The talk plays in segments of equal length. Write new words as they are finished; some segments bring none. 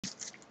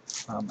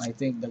I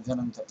think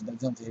daghan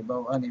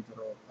kahibaw-an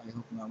pero I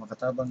hope nga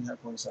makatabang niya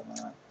ako sa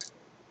mga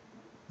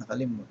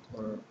nakalimot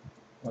or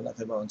wala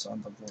kahibaw sa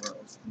ang pagkuha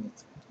of init.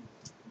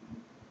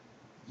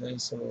 Okay,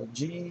 so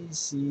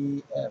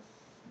GCF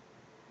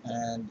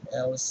and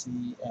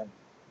LCM.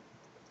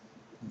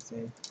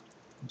 Okay,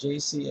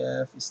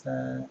 JCF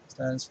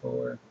stands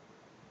for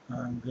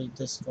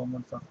greatest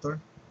common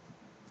factor.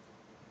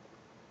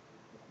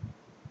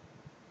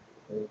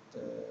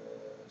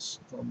 Greatest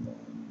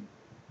common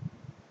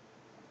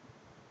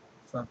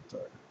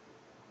factor.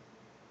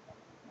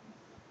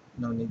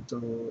 No need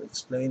to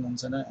explain on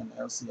sana, and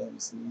LCM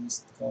is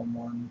least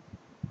common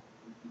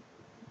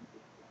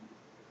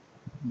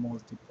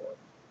multiple.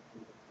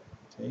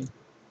 Okay,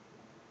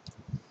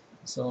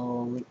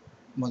 so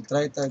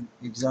mag-try tag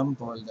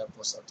example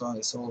tapos ato ang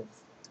isolve.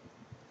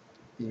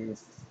 If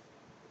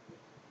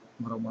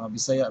mga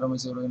Bisaya ra man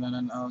siguro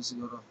nananaw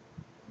siguro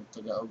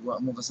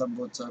taga-ugwa mo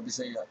kasabot sa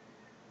Bisaya,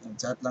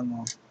 chat lang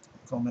mo,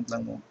 comment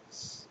lang mo.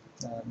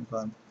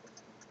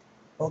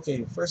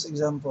 Okay, first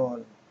example,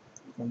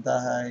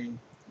 puntahay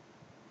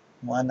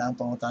mo na ang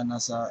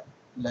pangutana sa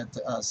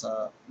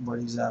sa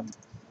board exam.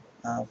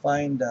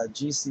 Find the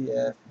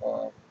GCF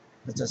of,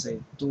 let's just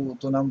say, two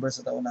numbers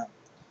sa tauna.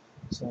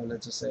 So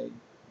let's just say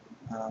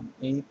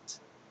 8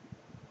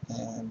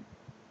 and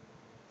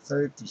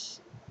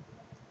 30.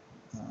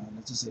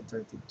 Let's just say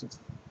 32.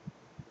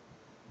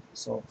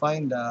 So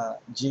find the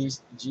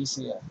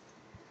GCF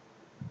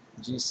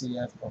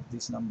of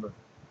this number.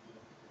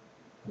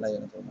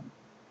 Layo na to,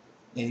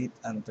 8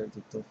 and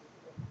 32.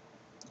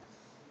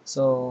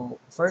 So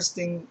first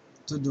thing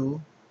to do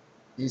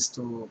is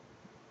to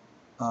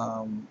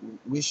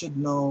we should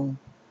know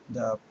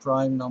the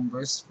prime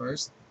numbers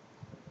first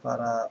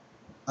para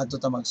ato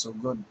ta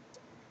magsugod.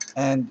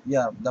 And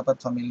yeah, dapat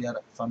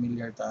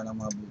familiar ta ng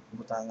mga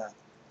butanga.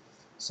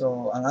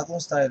 So ang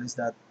akong style is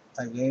that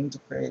I'm going to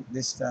create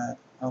this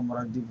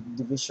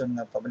division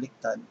na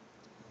pabaliktad.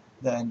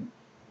 Then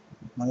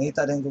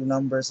mangita din kong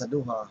number sa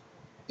duha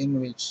in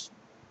which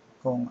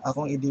kung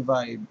akong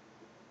i-divide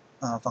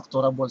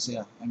factorable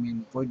siya. I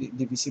mean, pwede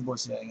divisible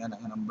siya nga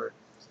number.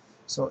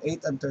 So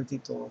 8 and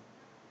 32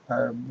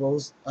 are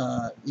both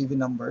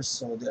even numbers,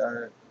 so they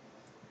are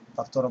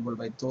factorable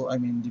by 2, I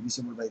mean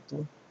divisible by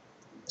 2.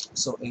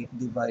 So 8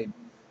 divide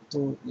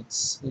 2, it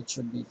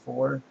should be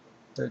 4.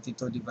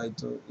 32 divide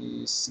 2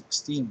 is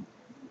 16.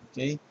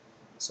 Okay?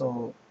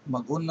 So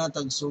mag-una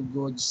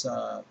tagsugod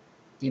sa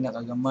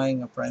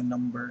pinakagamay nga prime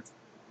number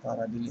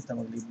para dili ta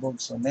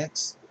maglibog. So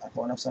next,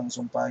 ako na sang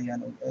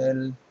sumpayan og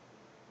L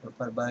or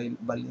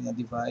bali nga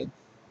divide.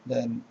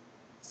 Then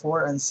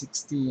 4 and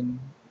 16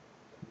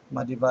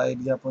 ma-divide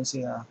yapon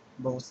siya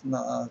both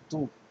na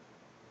 2.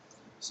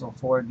 So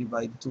 4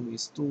 divide 2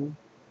 is 2,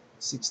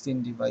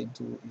 16 divide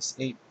 2 is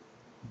 8.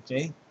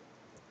 Okay?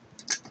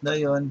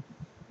 Dayon,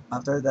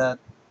 after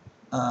that,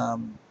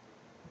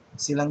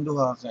 silang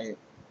duha kay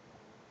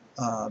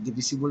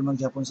divisible man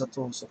gyapon sa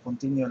 2, so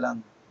continue lang.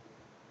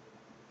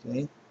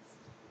 Okay?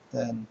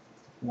 Then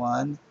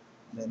 1,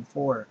 then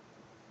 4.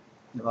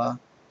 Di ba?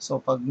 So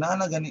pag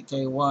gani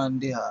kay 1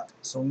 diha,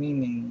 so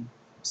meaning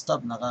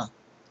stop na ka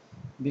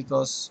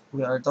because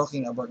we are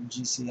talking about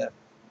GCF.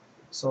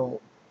 So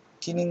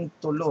kining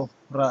tulo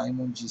ra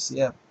imong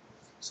GCF.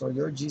 So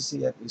your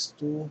GCF is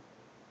 2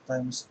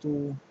 times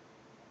 2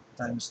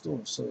 times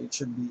 2. So it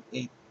should be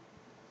 8.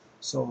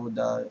 So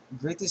the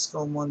greatest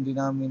common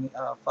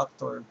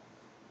factor,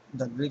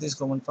 the greatest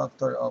common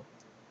factor of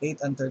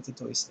 8 and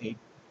 32 is 8.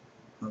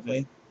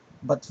 Okay?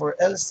 But for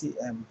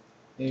LCM,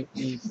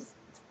 if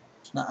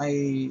na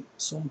ay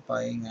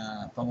sumpay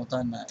nga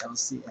pangutan na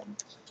LCM,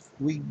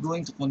 we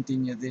going to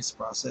continue this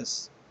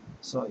process.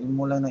 So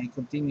imo lang na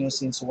i-continue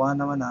since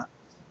 1 naman na,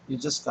 you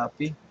just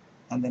copy,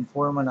 and then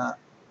 4 man na,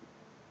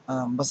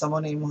 basta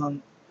mo na imong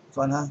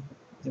kuan ha,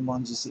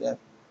 imong GCF.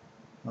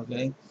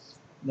 Okay?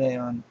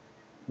 Dayon,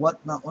 what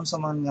na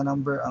unsa man nga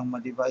number ang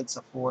ma-divide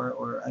sa 4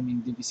 or I mean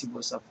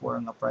divisible sa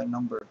 4 nga prime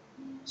number?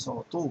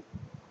 So 2.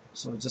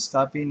 So just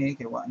copy ni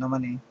kay wa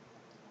naman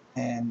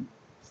and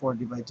 4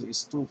 divide 2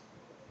 is 2.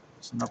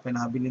 So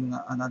napinahabilin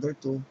nga another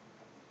 2,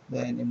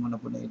 then imo na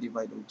po na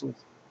i-divide og 2.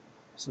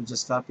 So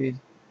just copy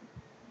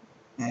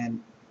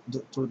and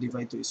 2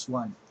 divide 2 is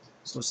 1.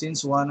 So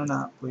since 1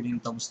 na pwede na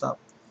stop.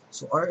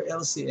 So our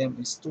LCM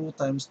is 2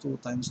 times 2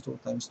 times 2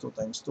 times 2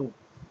 times 2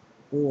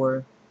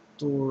 or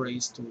 2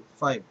 raised to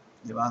 5,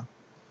 di ba?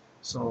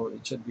 So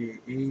it should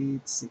be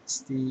 8,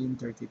 16,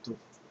 32.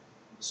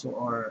 So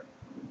our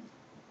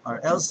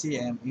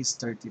LCM is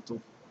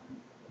 32.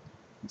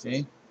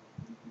 Okay?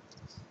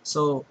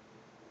 So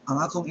ang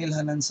akong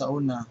ilhanan sa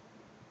una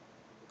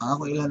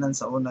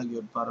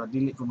gyud para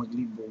dili ko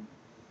maglibog.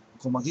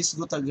 Kung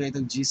maghisgot agay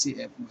tag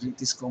GCF,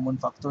 greatest common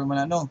factor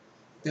man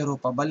pero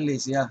pabali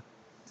siya.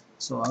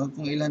 So ang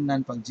akong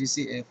ilhanan pag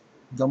GCF,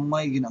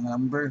 gamay gyud ang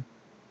number.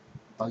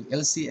 Pag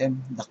LCM,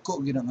 dako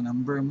gyud ang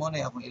number mo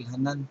na akong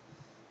ilhanan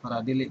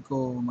para dili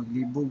ko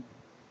maglibog.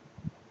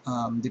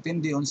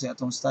 Depende on sa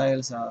atong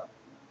style sa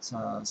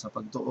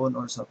pagtuon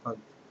or sa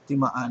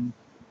pagtimaan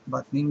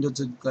but nindot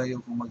jud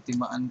kayo kung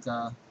magtimaan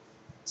ka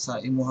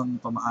sa imuhang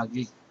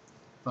pamaagi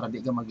para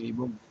di ka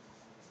maglibog.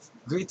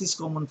 Greatest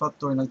common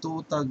factor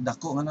nagtuutag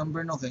dako nga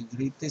number no kay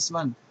greatest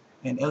man,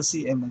 and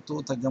LCM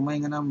nagtuutag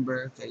gamay nga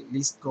number kay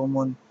least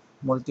common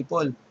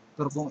multiple.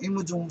 Pero kung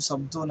imo jung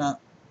sabto na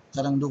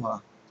karang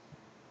duha,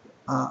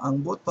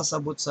 ang bot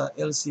pasabot sa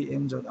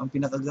LCM jud ang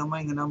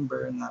pinakagamay nga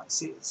number nga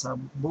sa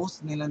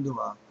both nilang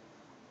duha,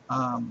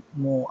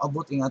 mo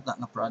abot ingata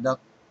nga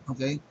product.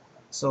 Okay,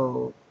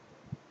 so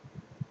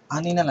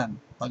ani na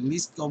lang pag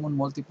least common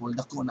multiple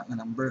dako na nga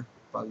number,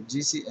 pag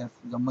GCF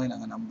gamay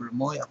na nga number,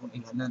 mo akong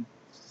inghanan.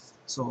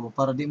 So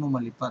para di mo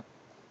malipat,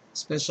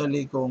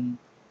 especially kung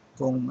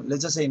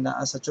let's just say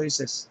naa sa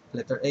choices,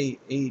 letter A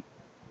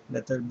 8,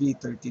 letter B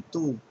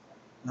 32,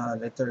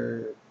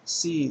 letter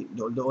C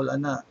dool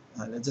ana,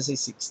 let's just say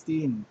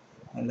 16,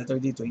 and letter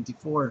D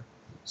 24.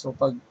 So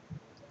pag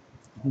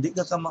hindi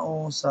ka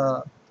kamao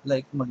sa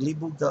like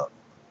maglibog ka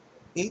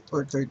 8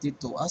 or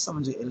 32, asa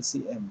man yung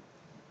LCM,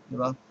 di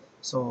ba?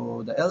 So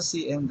the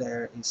LCM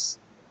there is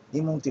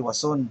imong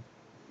tiwason.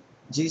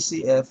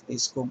 GCF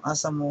is kung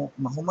asa mo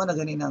mahuma na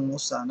gani ang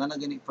usa na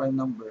gani prime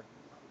number,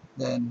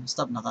 then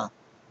stop na ka.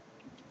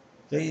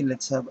 Okay,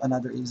 let's have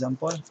another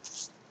example.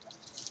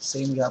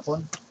 Same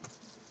gapon.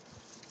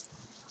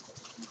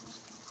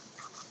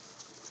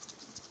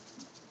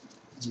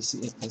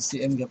 GCF,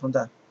 LCM gapon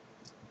ta.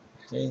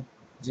 Okay,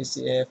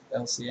 GCF,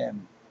 LCM.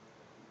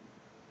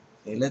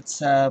 Okay,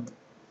 let's have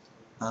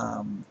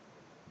 5,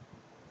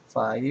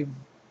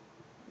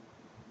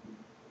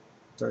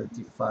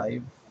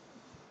 35,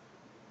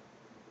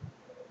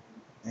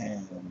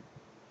 and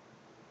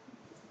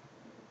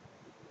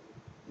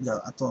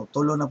ato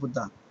tulo na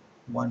punta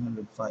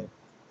 105.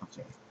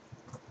 Okay,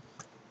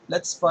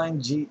 let's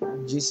find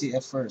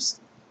GCF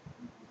first.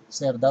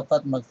 Sir,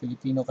 dapat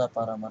mag-Filipino ka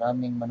para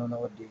maraming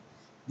manonood.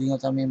 Di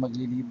nga kami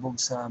maglilibog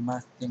sa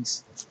math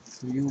things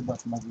to you, but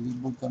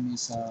maglibog kami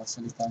sa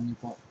salita niyo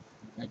po.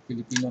 Kahit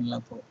Filipino lang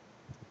po.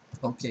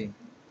 Okay,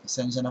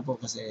 pasensya na po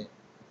kasi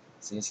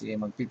sige,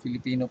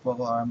 mag-Filipino po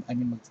ako, I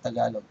mean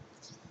mag-Tagalog.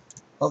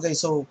 Okay,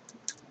 so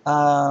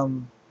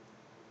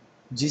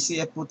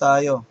GCF po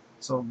tayo.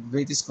 So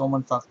greatest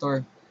common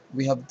factor,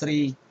 we have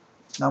 3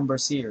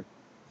 numbers here.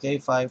 Okay,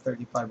 5,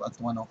 35 at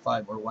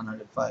 105 or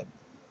 105.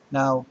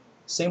 Now,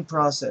 same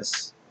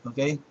process.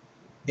 Okay,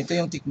 ito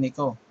yung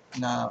tekniko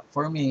na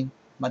for me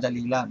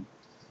madali lang.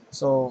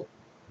 So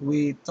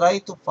we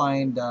try to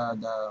find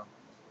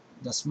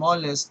the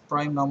smallest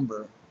prime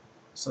number.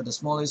 So the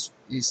smallest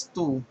is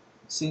 2.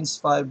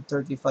 Since 5,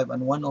 35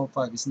 and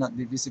 105 is not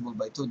divisible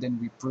by 2, then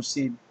we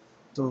proceed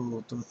to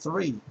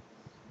 3.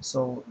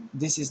 So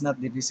this is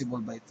not divisible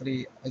by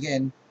 3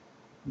 again,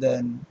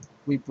 then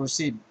we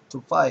proceed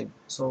to 5.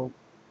 So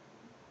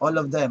all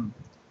of them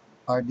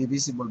are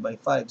divisible by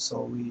 5,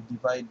 so we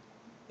divide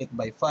it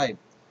by 5.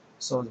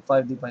 So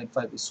 5 divided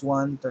 5 is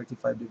 1,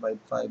 35 divided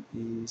 5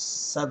 is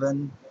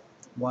 7,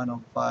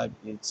 105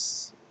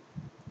 it's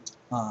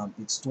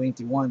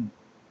 21.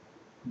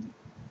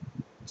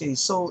 Okay,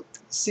 so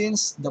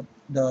since the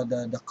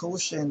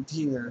quotient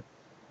here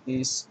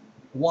is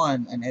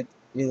 1 and it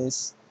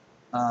is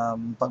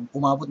pag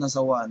umabot na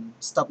sa 1,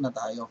 stop na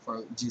tayo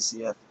for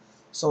GCF.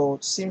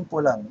 So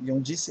simple lang,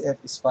 yung GCF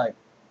is 5.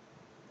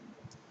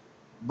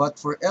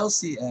 But for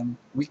LCM,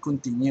 we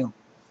continue.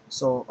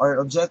 So our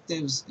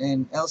objectives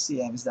in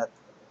LCM is that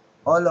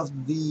all of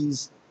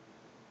these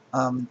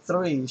 3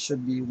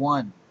 should be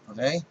 1.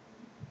 Okay?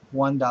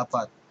 1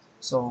 dapat.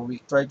 So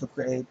we try to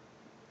create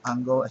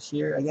angle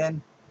here again,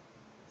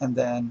 and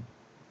then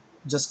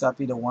just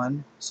copy the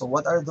 1. So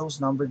what are those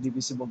numbers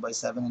divisible by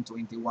 7 and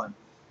 21?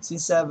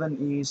 Since 7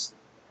 is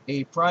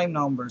a prime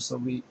number, so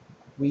we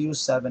use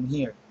 7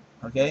 here.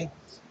 Okay?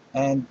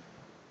 And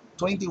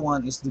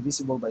 21 is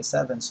divisible by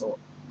 7, so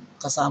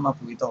kasama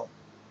po ito.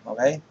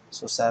 Okay?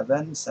 So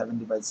 7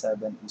 divided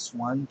 7 is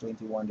 1,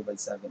 21 divided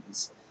 7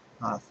 is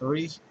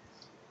 3.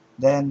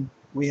 Then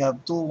we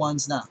have 2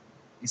 1s na.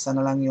 Isa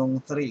na lang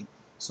yung 3.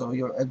 So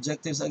your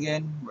objectives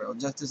again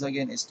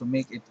is to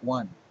make it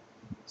 1.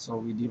 So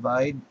we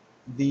divide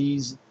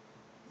these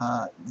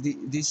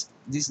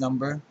this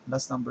number,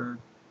 last number,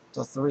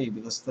 to 3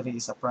 because 3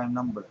 is a prime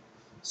number.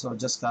 So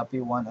just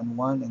copy 1 and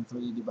 1, and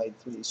 3 divide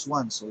 3 is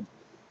 1. So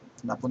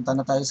napunta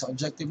na tayo sa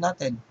objective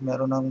natin.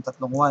 Meron ng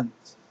tatlong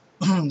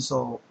 1.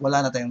 So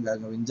wala na tayong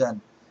gagawin dyan.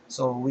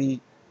 So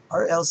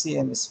our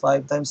LCM is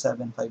 5 times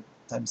 7,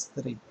 5 times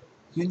 3.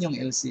 Yun yung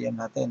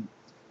LCM natin.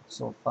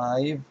 So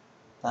 5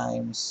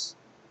 times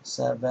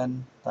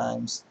 7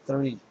 times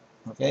 3.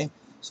 Okay?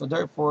 So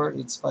therefore,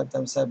 it's 5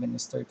 times 7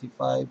 is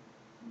 35.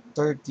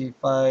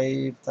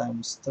 35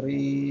 times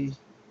 3,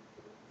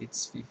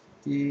 it's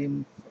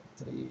 15,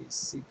 3,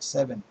 6,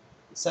 7.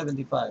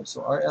 75.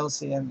 So our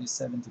LCM is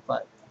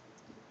 75.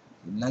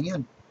 Yun lang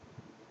yun.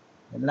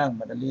 Yun lang,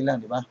 madali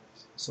lang, di ba?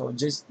 So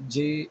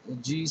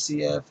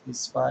GCF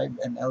is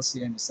 5 and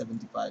LCM is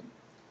 75.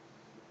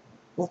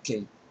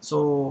 Okay.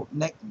 So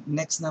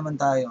next naman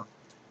tayo.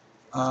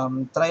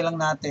 Try lang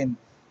natin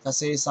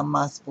kasi sa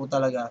math po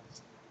talaga,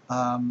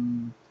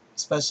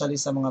 especially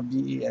sa mga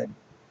BE Ed,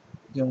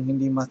 yung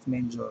hindi math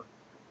major,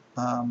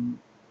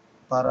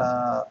 para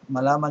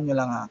malaman nyo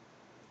lang ha,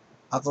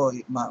 ako,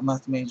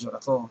 math major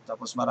ako,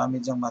 tapos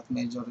marami diyang math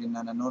major rin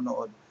na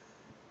nanonood,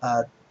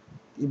 at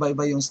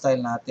iba-iba yung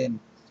style natin.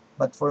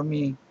 But for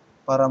me,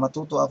 para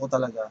matuto ako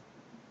talaga,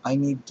 I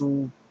need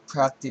to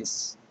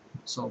practice.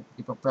 So,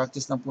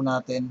 ipa-practice na po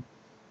natin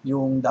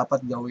yung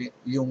dapat gawin,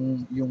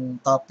 yung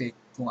topic,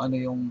 kung ano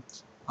yung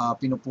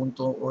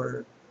pinupunto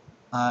or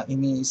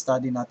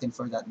ini-study natin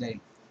for that day.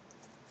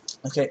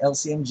 Okay,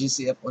 LCM,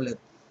 GCF ulit.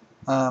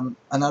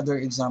 Another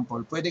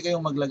example, pwede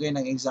kayong maglagay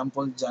ng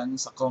example dyan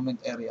sa comment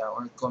area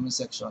or comment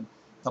section,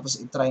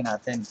 tapos i-try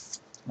natin.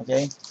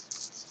 Okay?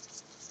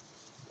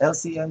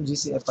 LCM,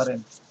 GCF pa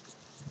rin.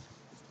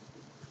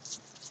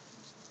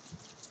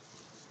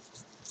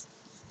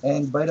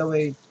 And by the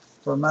way,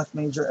 for math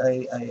major,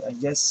 I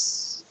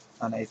guess,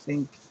 and I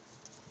think,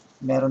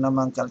 meron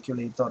namang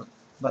calculator.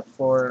 But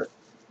for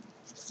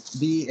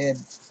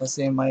BEd,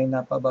 kasi may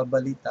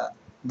napababalita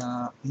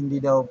na hindi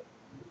daw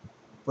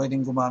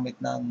pwedeng gumamit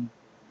ng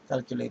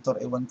calculator.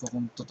 Ewan ko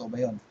kung totoo ba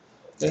yun.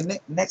 Okay,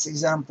 next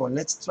example,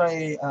 let's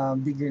try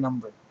bigger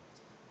number.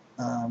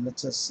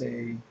 Let's just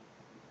say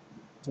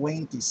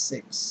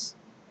 26,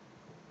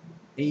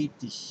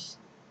 80,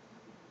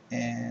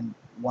 and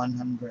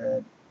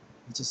 100.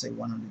 Let's just say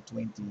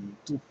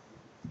 122.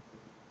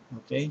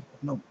 Okay,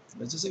 no,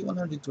 let's just say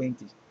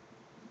 120.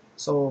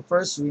 So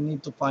first we need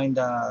to find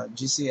the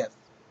GCF.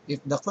 If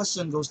the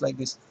question goes like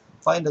this,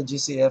 find the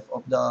GCF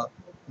of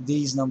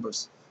these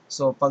numbers.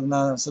 So pag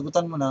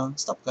nasagutan mo na,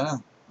 stop ka na.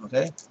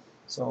 Okay?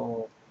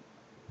 So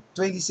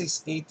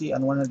 26, 80,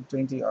 and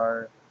 120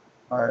 are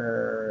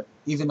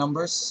even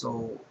numbers.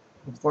 So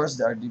of course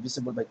they are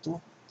divisible by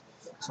 2.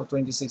 So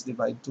 26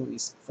 divided 2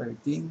 is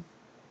 13.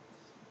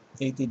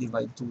 80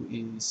 divided 2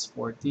 is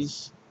 40.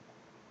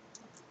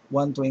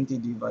 120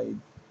 divided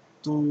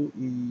 2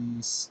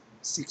 is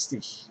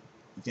 60.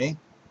 Okay?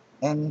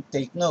 And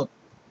take note,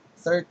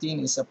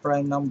 13 is a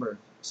prime number.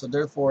 So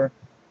therefore,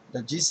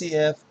 the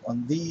GCF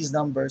on these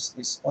numbers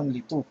is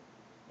only 2.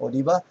 O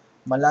di ba?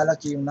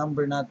 Malalaki yung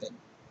number natin.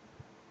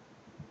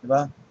 Di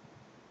ba?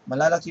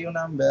 Malalaki yung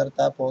number,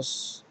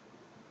 tapos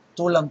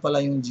 2 lang pala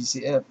yung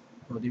GCF.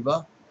 O di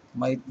ba?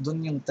 May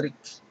dun yung trick.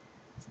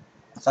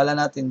 Akala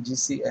natin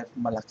GCF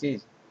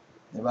malaki.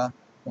 Di ba?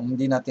 Kung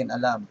hindi natin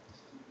alam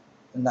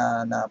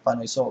na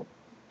paano i-solve.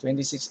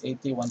 26,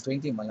 80,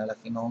 120,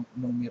 malalaki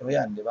numero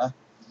yan, di ba?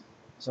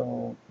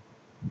 So,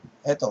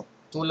 eto,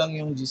 2 lang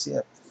yung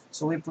GCF.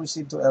 So, we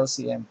proceed to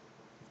LCM.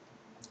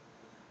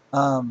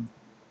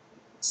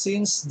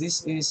 Since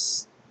this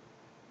is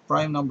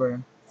prime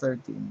number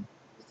 13,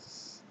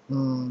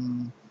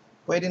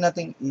 pwede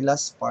nating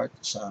i-last part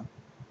siya.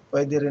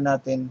 Pwede rin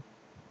natin,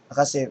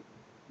 kasi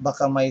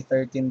baka may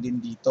 13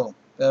 din dito.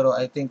 Pero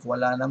I think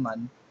wala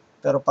naman.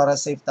 Pero para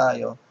safe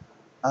tayo,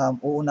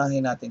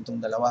 uunahin natin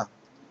itong dalawa.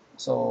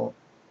 So,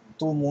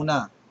 2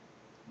 muna.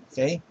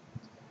 Okay?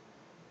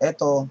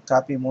 Eto,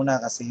 copy muna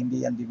kasi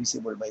hindi yan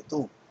divisible by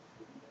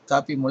 2.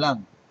 Copy mo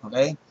lang.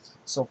 Okay?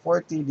 So,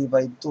 40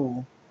 divide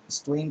 2 is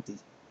 20.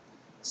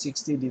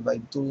 60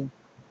 divide 2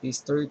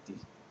 is 30.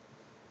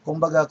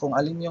 Kumbaga, kung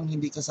alin yung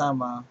hindi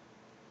kasama,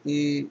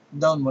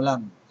 i-down mo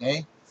lang.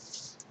 Okay?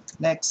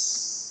 Next,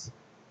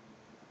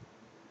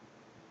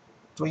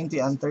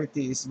 20 and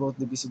 30 is both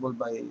divisible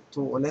by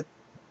 2 ulit.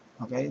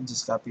 Okay?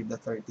 Just copy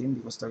the 13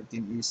 because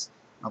 13 is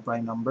a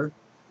prime number.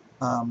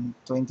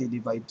 20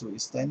 divide 2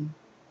 is 10.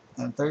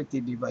 And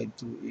 30 divide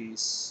 2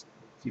 is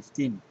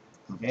 15.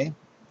 Okay?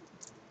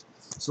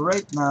 So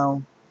right now,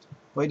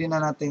 pwede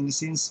na natin,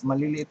 since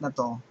maliliit na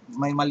to,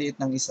 may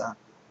maliit ng isa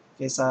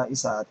kaysa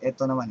isa, at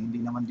ito naman, hindi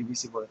naman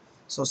divisible.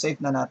 So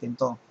safe na natin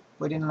to.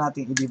 Pwede na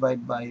natin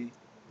i-divide by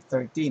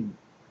 13.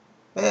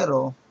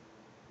 Pero,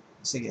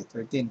 sige,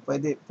 13.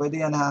 Pwede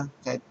yan ha.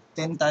 Kahit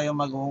 10 tayo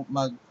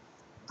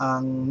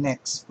ang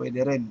next,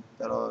 pwede rin.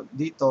 Pero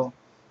dito,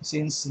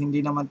 since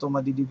hindi naman to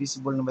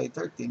madidivisible na by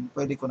 13,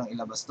 pwede ko nang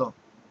ilabas to.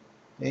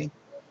 Okay?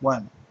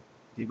 1.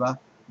 Diba?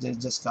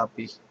 Just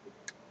copy.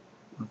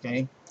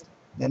 Okay?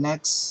 The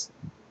next,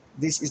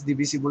 this is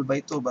divisible by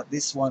 2, but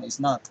this one is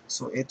not.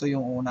 So, ito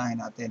yung uunahin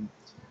natin.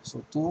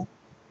 So, 2.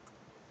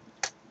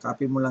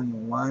 Copy mo lang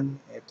yung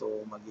 1.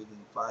 Ito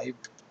magiging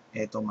 5.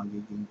 Ito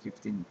magiging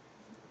 15.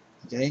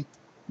 Okay?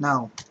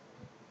 Now,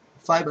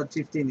 5 at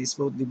 15 is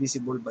both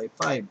divisible by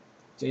 5.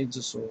 Okay?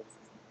 So,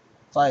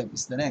 5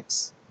 is the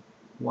next.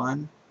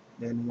 1,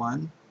 then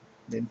 1,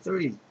 then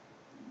 3.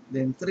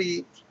 Then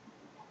 3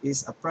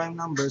 is a prime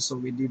number, so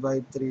we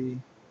divide 3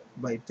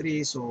 by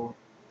 3. So,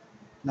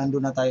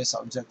 nandun na tayo sa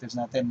objectives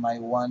natin.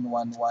 May 1,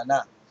 1, 1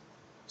 na.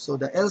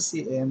 So, the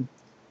LCM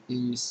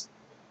is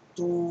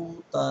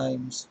 2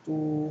 times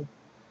 2.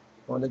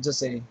 O, let's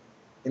just say,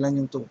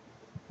 ilan yung 2?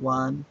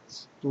 1,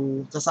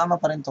 2. Kasama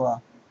pa rin to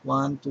ha.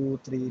 1, 2,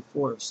 3,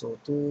 4. So,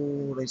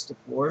 2 raised to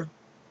 4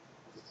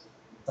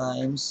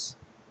 times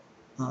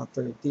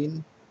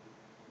 13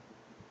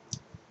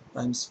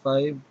 times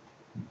 5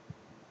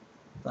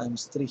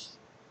 times 3.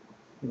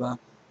 Diba?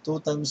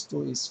 2 times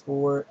 2 is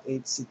 4,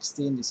 8,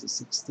 16. This is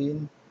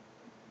 16.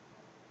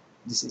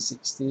 This is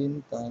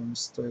 16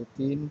 times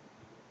 13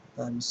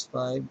 times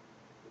 5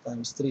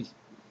 times 3.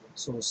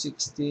 So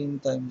 16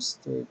 times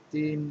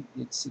 13,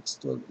 it's 6,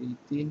 12,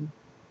 18.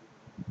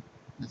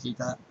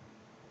 Nakita?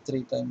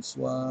 3 times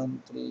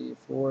 1, 3,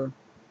 4,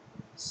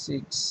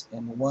 6,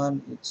 and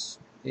 1, it's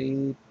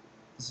 8,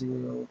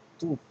 0,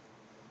 2.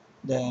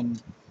 Then,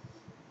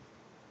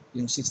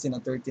 yung 16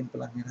 at 13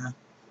 pa lang yun ha.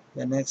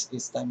 Then next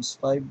is times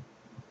 5.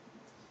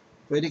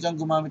 Pwede kang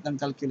gumamit ng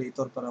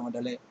calculator para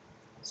madali.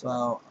 So,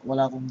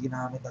 wala akong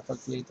ginamit na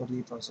calculator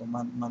dito. So,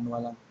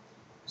 manual lang.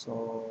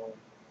 So,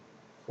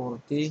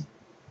 40,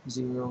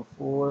 0,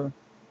 4,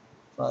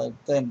 5,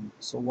 10.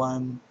 So,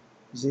 1,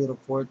 0,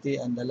 40,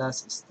 and the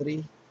last is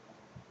 3,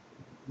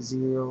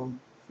 0,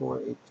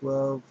 4, 8,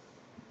 12,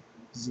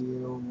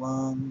 0,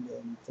 1,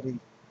 then 3.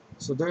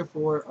 So,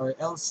 therefore, our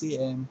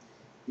LCM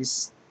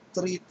is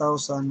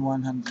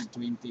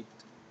 3,120.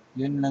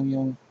 Yun lang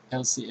yung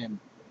LCM.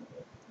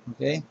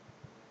 Okay?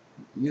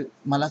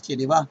 Malaki,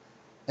 di ba?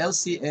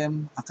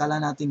 LCM,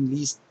 akala natin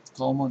least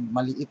common,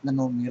 maliit na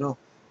numero.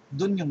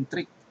 Doon yung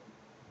trick.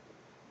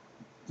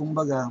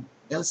 Kumbaga,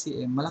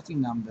 LCM,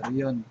 malaking number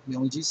yon.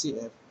 Yung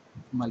GCF,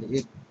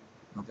 maliit.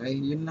 Okay?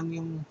 Yun lang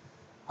yung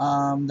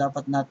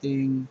dapat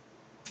nating,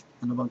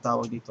 ano bang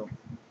tawag dito?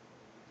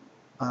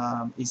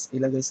 Is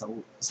ilagay sa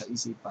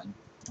isipan.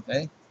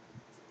 Okay?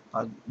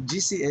 Pag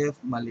GCF,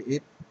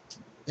 maliit.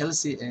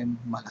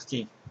 LCM,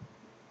 malaki.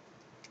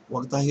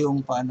 Huwag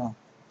tayong ano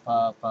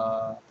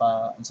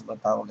sa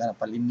tawag,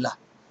 palimla.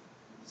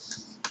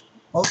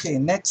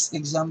 Okay, next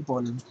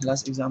example.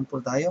 Last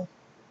example tayo.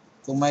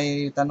 Kung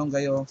may tanong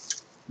kayo,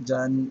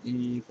 dyan,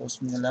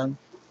 i-post nyo lang.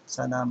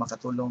 Sana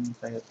makatulong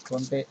kahit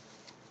konti.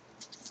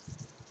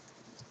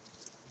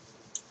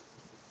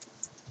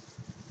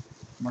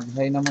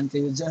 Mag-hi naman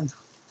kayo dyan.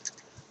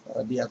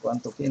 Para di ako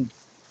antukin.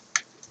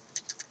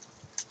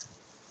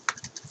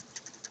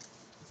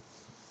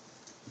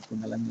 Ito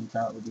na lang yung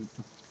tao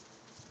dito.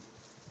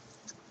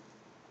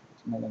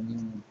 Ito na lang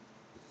yung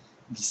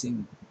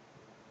gising.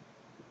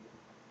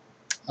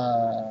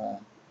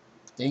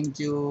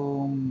 Thank you,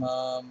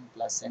 Ma'am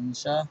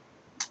Placencia.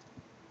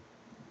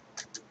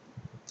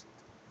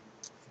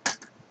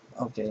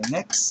 Okay,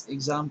 next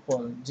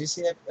example.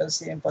 GCF,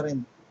 LCM pa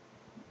rin.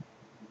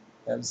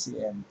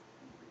 LCM.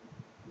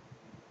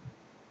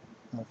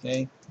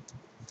 Okay.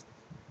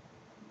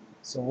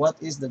 So what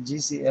is the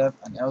GCF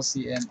and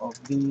LCM of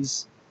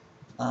these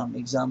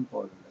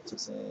example? Let's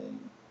just say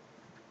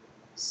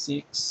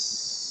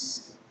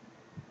 6,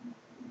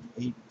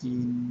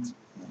 18,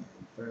 and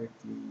 30,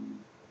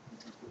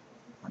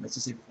 and let's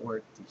just say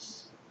 40.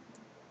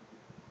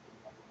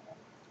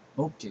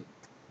 Okay.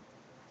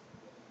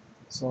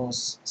 So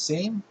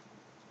same,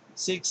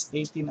 6,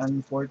 18,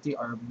 and 40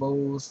 are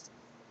both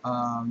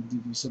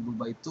divisible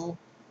by 2.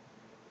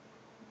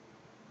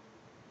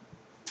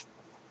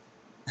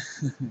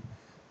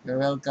 You're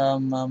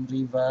welcome, Ma'am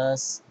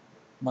Rivas,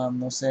 Ma'am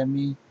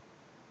Nosemi.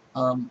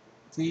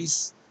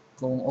 Please,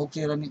 kung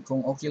okay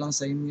lang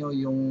sa inyo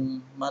yung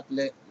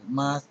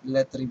math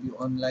let review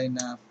online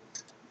na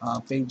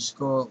page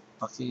ko,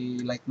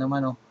 paki-like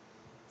naman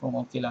kung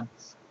okay lang.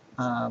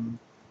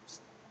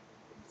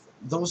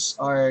 Those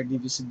are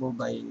divisible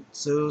by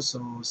 2, so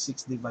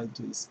 6 divided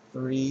 2 is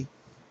 3,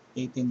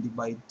 18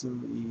 divided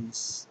 2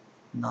 is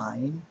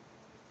 9,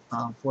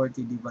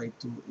 40 divided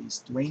 2 is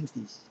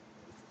 20.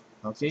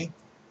 Okay?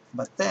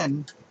 But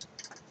then,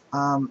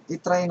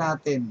 itry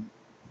natin,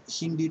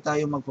 hindi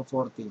tayo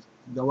magpo-40.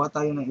 Gawa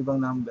tayo ng ibang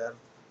number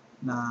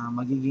na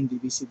magiging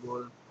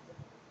divisible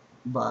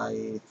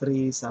by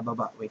 3 sa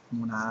baba. Wait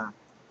muna.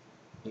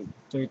 Okay,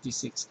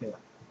 36 kaya.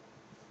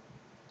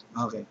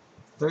 Okay.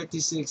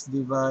 36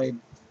 divide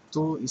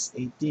 2 is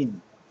 18.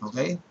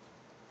 Okay?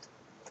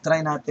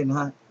 Try natin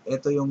ha.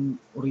 Ito yung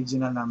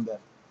original number.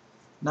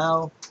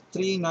 Now,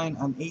 3, 9,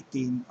 and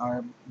 18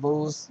 are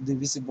both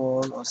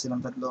divisible, o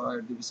silang tatlo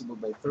are divisible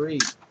by 3.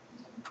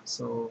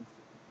 So,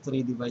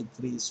 3 divide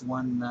 3 is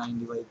 1, 9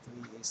 divide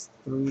 3 is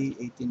 3,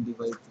 18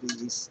 divide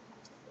 3 is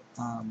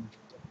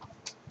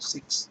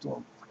 6,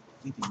 12,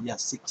 18, yeah,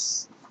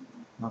 6.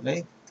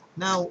 Okay?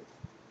 Now,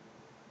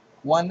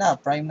 1 na,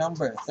 prime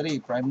number.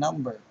 3, prime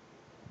number.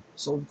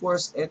 So, of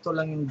course, ito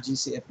lang yung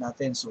GCF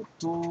natin. So,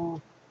 2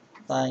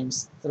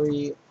 times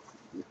 3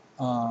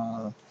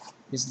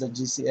 is the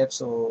GCF.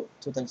 So,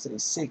 2 times 3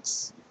 is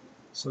 6.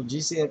 So,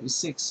 GCF is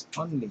 6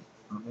 only.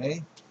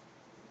 Okay?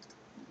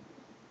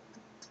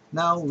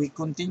 Now, we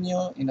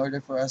continue in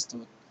order for us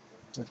to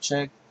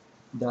check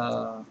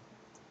the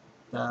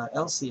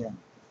LCM.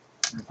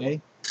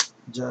 Okay?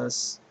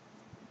 Just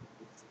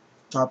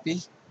copy.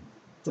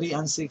 3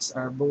 and 6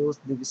 are both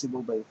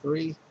divisible by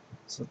 3.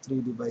 So, 3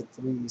 divided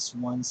 3 is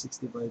 1. 6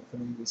 divided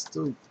 3 is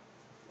 2.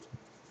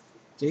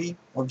 Okay?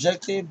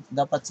 Objective,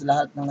 dapat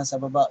lahat ng nasa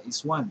baba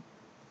is 1.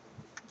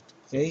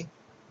 Okay?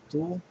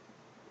 2.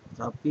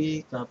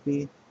 Copy,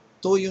 copy.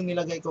 2 yung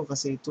nilagay ko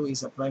kasi 2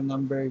 is a prime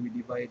number. We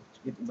divide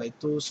it by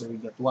 2, so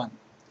we get 1.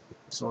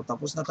 So,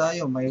 tapos na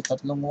tayo. May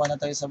tatlong 1 na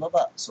tayo sa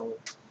baba. So,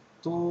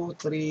 2,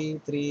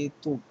 3, 3,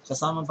 2.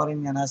 Kasama pa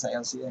rin yan sa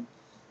LCM.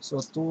 So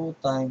 2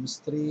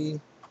 times 3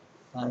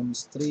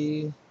 times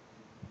 3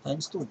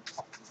 times 2.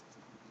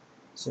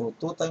 So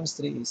 2 times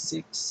 3 is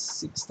 6.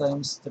 6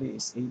 times 3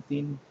 is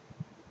 18.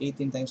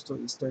 18 times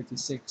 2 is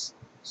 36.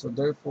 So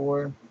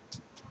therefore,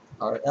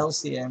 our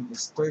LCM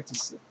is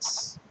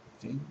 36.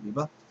 Okay, di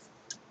ba?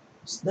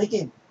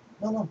 Daikin!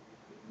 No, no.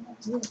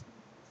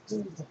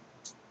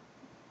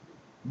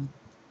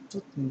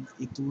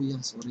 Ito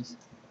yan, sorry.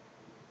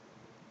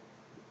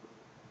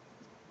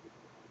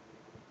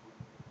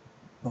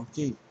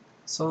 Okay.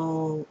 So,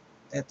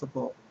 eto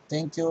po.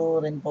 Thank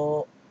you rin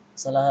po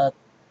sa lahat.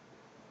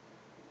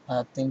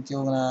 At thank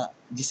you na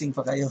gising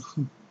pa kayo.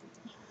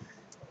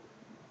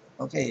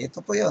 Okay,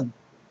 ito po yon.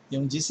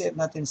 Yung GCF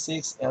natin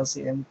 6,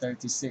 LCM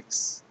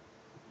 36.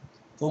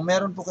 Kung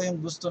meron po kayong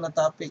gusto na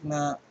topic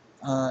na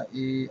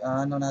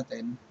ano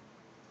natin,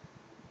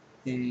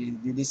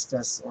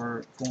 i-discuss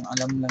or kung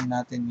alam lang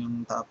natin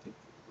yung topic,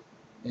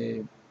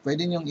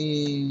 pwede nyong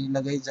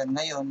ilagay dyan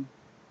ngayon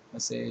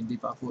kasi di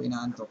pa ako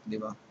inaantok,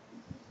 di ba?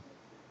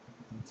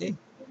 Okay.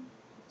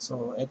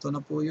 So, eto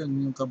na po yun,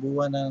 yung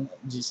kabuuan ng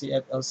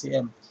GCF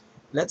LCM.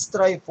 Let's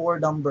try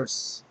 4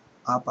 numbers.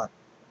 4.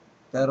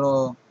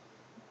 Pero,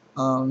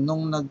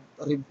 nung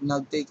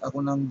nag-take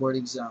ako ng board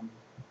exam,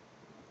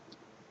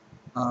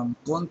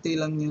 konti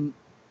lang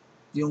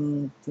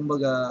yung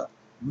kumbaga,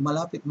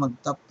 malapit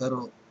mag-top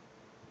pero,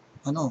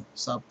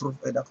 sa proof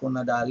ed ako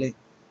nadali.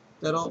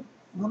 Pero,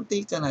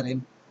 munti ka na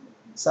rin.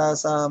 Sa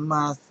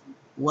math,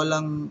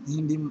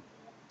 hindi,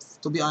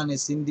 to be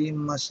honest, hindi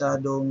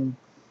masyadong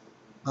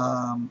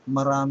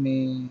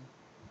marami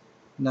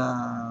na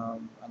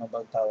ano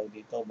ba tawag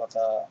dito,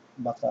 baka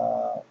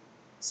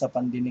sa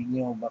pandinig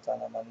nyo baka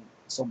naman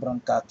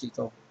sobrang kaki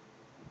ko.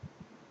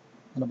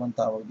 Ano bang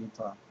tawag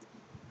dito?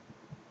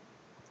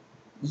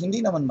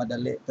 Hindi naman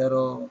madali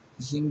pero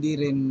hindi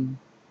rin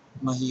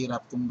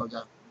mahirap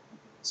kumbaga.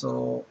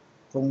 So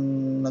kung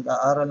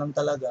nag-aaral lang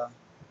talaga,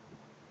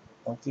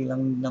 okay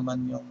lang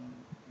naman yung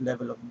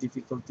level of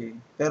difficulty.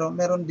 Pero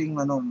meron ding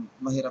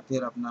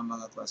mahirap-hirap na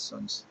mga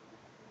questions.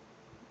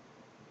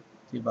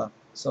 Diba?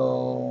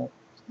 So,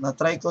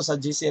 na-try ko sa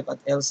GCF at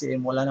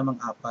LCM, wala namang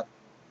 4.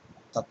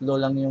 3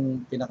 lang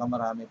yung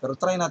pinakamarami. Pero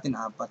try natin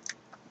 4.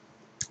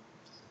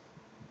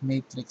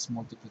 Matrix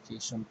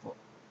multiplication po.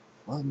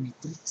 Wow,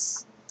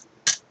 matrix.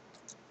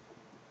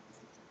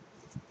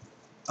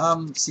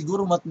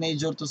 Siguro math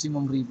major to si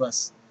Ma'am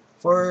Rivas.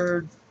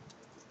 For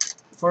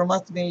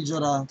math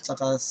major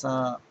saka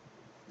sa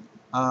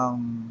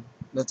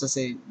let's just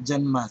say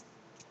Gen Math,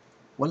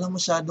 wala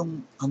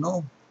masyadong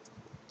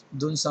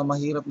dun sa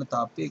mahirap na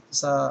topic.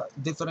 Sa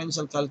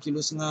differential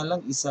calculus nga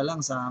lang, isa lang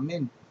sa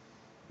amin.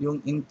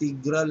 Yung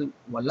integral,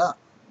 wala.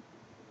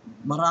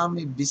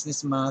 Marami,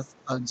 business math,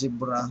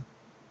 algebra,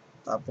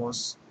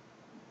 tapos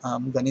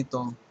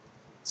ganito.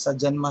 Sa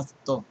Gen Math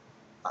to.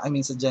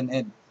 Sa Gen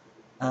Ed.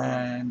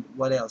 And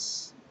what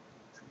else?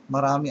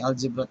 Marami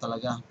algebra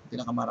talaga.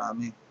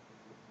 Pinakamarami.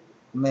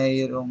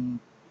 Mayroong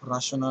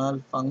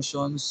rational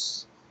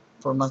functions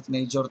for math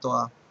major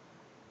to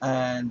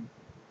And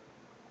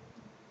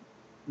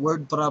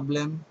word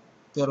problem,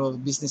 pero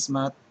business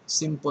math,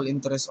 simple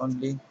interest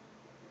only.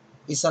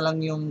 Isa lang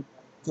yung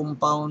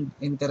compound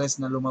interest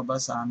na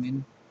lumabas sa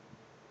amin.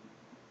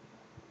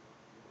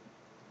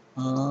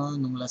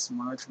 Nung last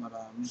March,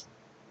 marami.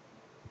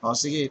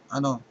 Sige,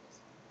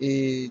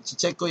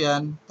 i-check ko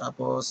yan,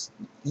 tapos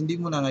hindi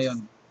mo na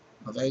ngayon.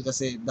 Okay,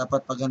 kasi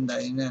dapat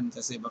paghandain yan,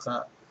 kasi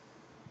baka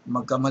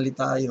magkamali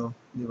tayo,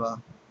 di ba?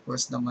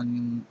 Worst naman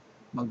yung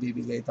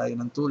magbibigay tayo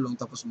ng tulong,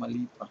 tapos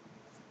mali pa.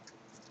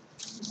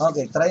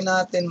 Okay, try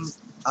natin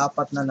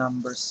 4 na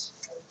numbers.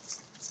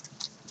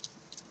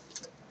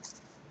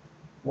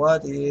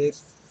 What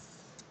if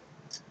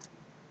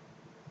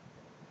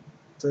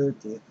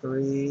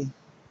 33,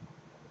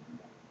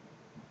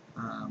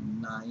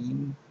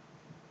 9,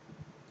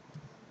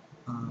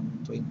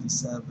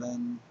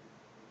 27,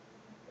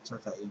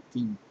 tsaka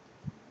 18.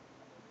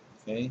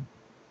 Okay?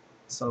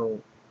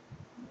 So,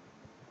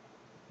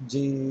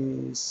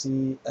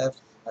 GCF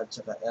at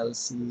tsaka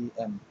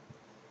LCM.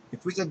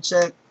 If we could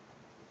check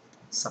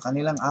sa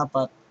kanilang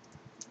 4,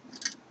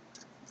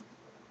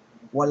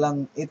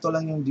 ito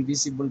lang yung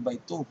divisible by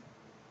 2.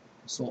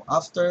 So,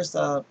 after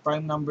sa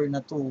prime number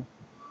na 2,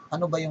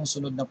 ano ba yung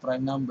sunod na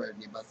prime number?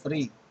 Diba?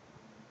 3.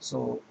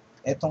 So,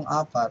 etong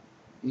 4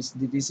 is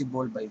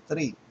divisible by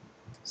 3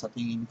 sa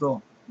tingin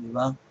ko.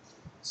 Diba?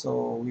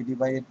 So, we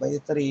divide it by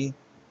 3.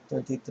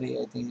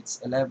 33, I think it's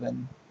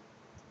 11.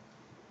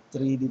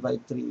 3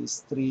 divide 3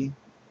 is 3.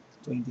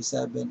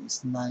 27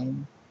 is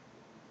 9.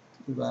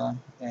 Diba?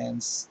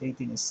 And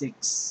 18 is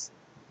 6.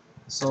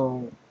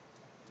 So,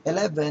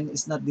 11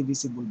 is not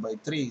divisible by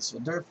 3. So,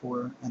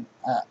 therefore,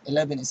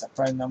 11 is a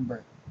prime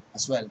number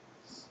as well.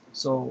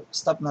 So,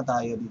 stop na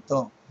tayo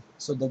dito.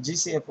 So, the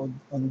GCF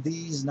on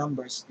these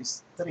numbers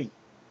is 3.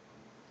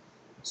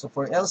 So,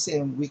 for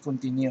LCM, we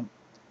continue.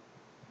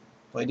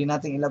 Pwede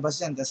nating ilabas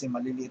yan kasi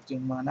maliliit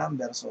yung mga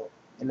number. So,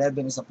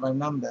 11 is a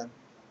prime number.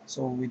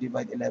 So, we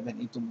divide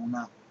 11 into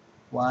muna.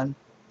 1,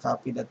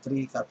 copy the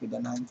 3, copy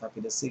the 9, copy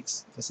the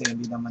 6, kasi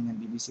hindi naman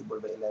yan divisible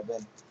by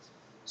 11.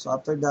 So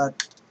after that,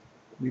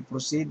 we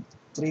proceed.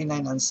 3,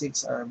 9, and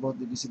 6 are both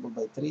divisible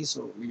by 3,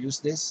 so we use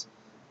this.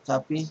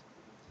 Copy.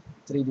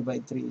 3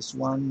 divided 3 is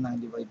 1,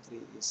 9 divided 3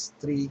 is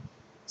 3,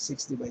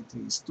 6 divided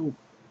 3 is 2.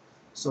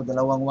 So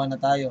dalawang 1 na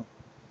tayo.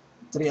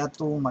 3 at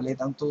 2, maliit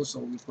ang 2,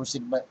 so we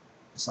proceed by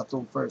sa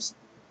 2 first.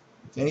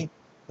 Okay?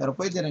 Pero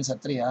pwede rin sa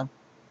 3 ha.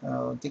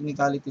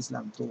 Technicalities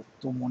lang, 2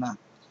 muna.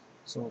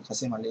 So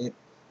kasi maliit.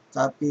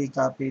 Copy,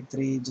 copy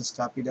 3, just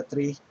copy the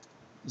 3.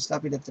 Just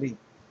copy the 3.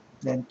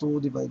 Then 2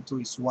 divided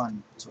 2 is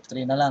 1. So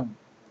 3 na lang.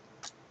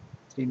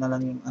 3 na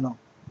lang yung ano,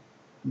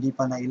 hindi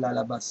pa na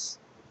ilalabas.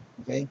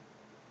 Okay?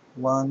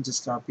 1,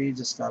 just copy,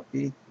 just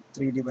copy.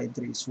 3 divided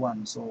 3 is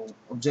 1. So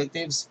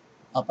objectives,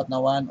 apat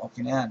na 1,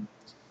 okay na yan.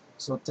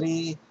 So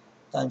 3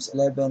 times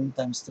 11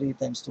 times 3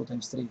 times 2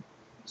 times 3.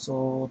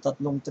 So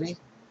tatlong 3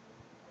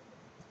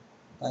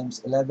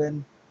 times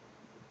 11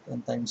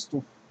 and times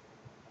 2.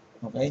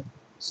 Okay?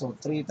 So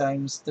 3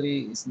 times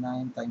 3 is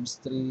 9 times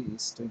 3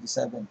 is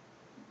 27.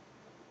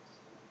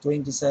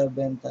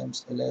 27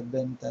 times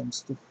 11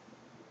 times 2.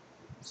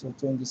 So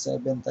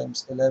 27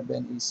 times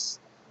 11 is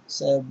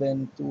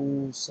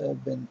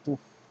 7272.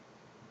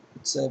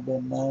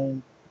 792.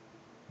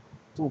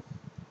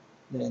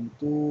 Then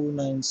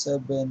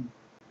 297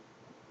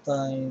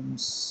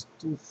 times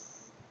 2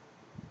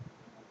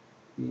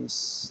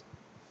 is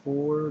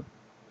 14,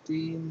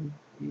 18,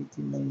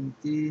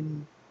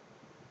 19,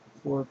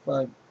 4,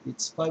 5.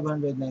 It's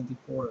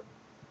 594.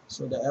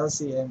 So the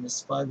LCM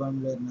is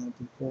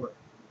 594.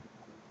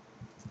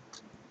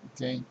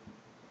 Okay.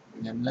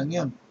 Yan lang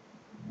yun.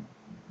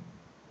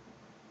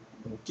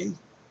 Okay.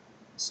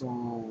 So,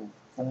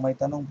 kung may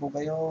tanong po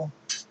kayo,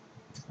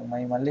 kung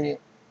may mali,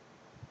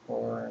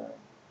 or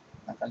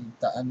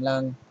nakaligtaan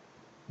lang,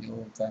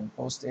 you can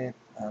post it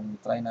and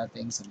try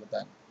nating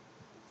sagutan.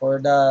 For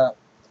the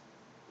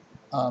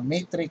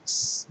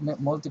matrix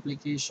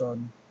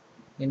multiplication,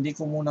 hindi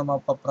ko muna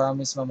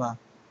mapapromise mama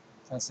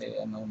kasi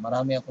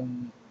marami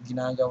akong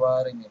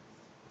ginagawa rin eh.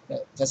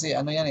 Kasi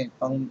yan eh,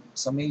 pang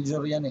sa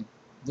major yan eh.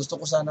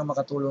 Gusto ko sana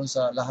makatulong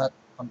sa lahat,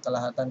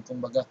 pangkalahatan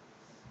kumbaga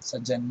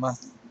sa Gen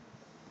Math.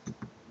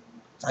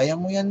 Kaya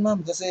mo yan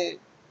ma'am kasi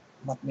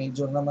math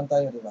major naman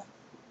tayo, di ba?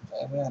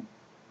 Kaya mo yan.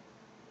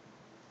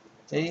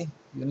 Okay,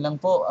 yun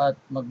lang po at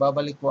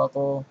magbabalik po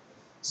ako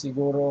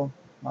siguro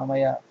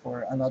mamaya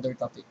for another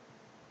topic.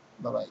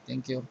 Bye-bye.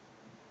 Thank you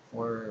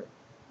for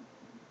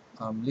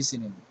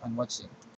listening and watching.